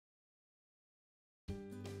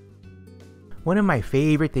One of my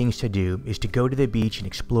favorite things to do is to go to the beach and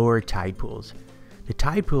explore tide pools. The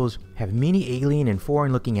tide pools have many alien and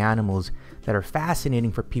foreign-looking animals that are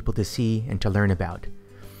fascinating for people to see and to learn about.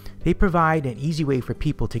 They provide an easy way for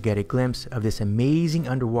people to get a glimpse of this amazing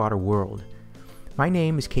underwater world. My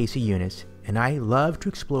name is Casey Eunice, and I love to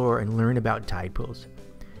explore and learn about tide pools.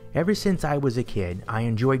 Ever since I was a kid, I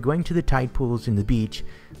enjoyed going to the tide pools in the beach,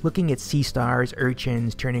 looking at sea stars,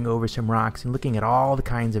 urchins, turning over some rocks, and looking at all the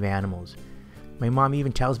kinds of animals. My mom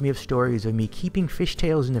even tells me of stories of me keeping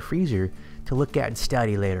fishtails in the freezer to look at and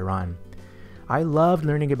study later on. I loved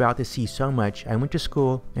learning about the sea so much, I went to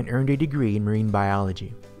school and earned a degree in marine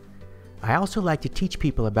biology. I also like to teach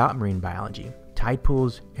people about marine biology, tide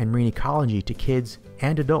pools, and marine ecology to kids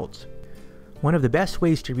and adults. One of the best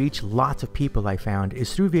ways to reach lots of people I found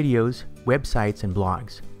is through videos, websites, and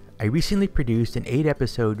blogs. I recently produced an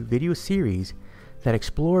 8-episode video series that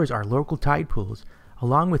explores our local tide pools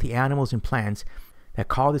along with the animals and plants that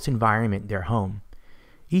call this environment their home.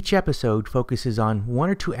 Each episode focuses on one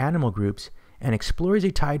or two animal groups and explores a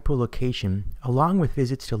tide pool location along with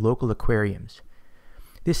visits to local aquariums.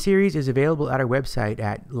 This series is available at our website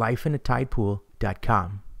at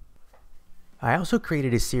lifeinatidepool.com. I also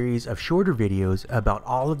created a series of shorter videos about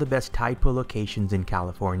all of the best tide pool locations in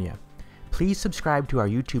California. Please subscribe to our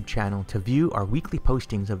YouTube channel to view our weekly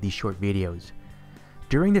postings of these short videos.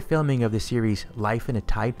 During the filming of the series Life in a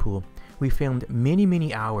Tide Pool, we filmed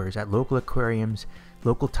many hours at local aquariums,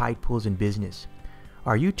 local tide pools, and business.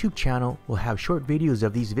 Our YouTube channel will have short videos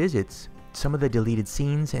of these visits, some of the deleted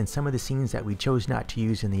scenes, and some of the scenes that we chose not to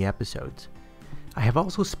use in the episodes. I have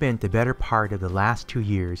also spent the better part of the last 2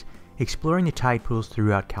 years exploring the tide pools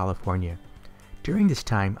throughout California. During this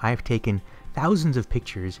time, I have taken thousands of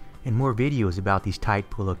pictures and more videos about these tide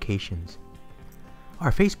pool locations.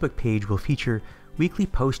 Our Facebook page will feature weekly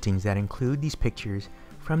postings that include these pictures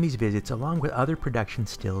from these visits along with other production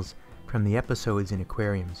stills from the episodes and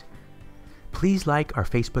aquariums. Please like our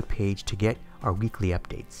Facebook page to get our weekly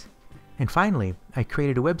updates. And finally, I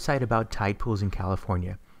created a website about tide pools in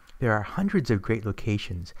California. There are hundreds of great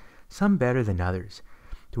locations, some better than others.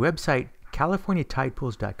 The website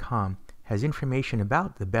californiatidepools.com has information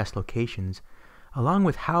about the best locations, along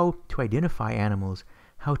with how to identify animals,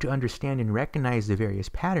 how to understand and recognize the various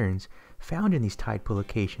patterns found in these tide pool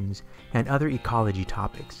locations, and other ecology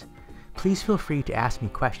topics. Please feel free to ask me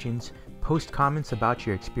questions, post comments about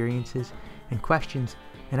your experiences and questions,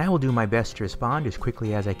 and I will do my best to respond as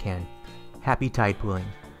quickly as I can. Happy tide pooling!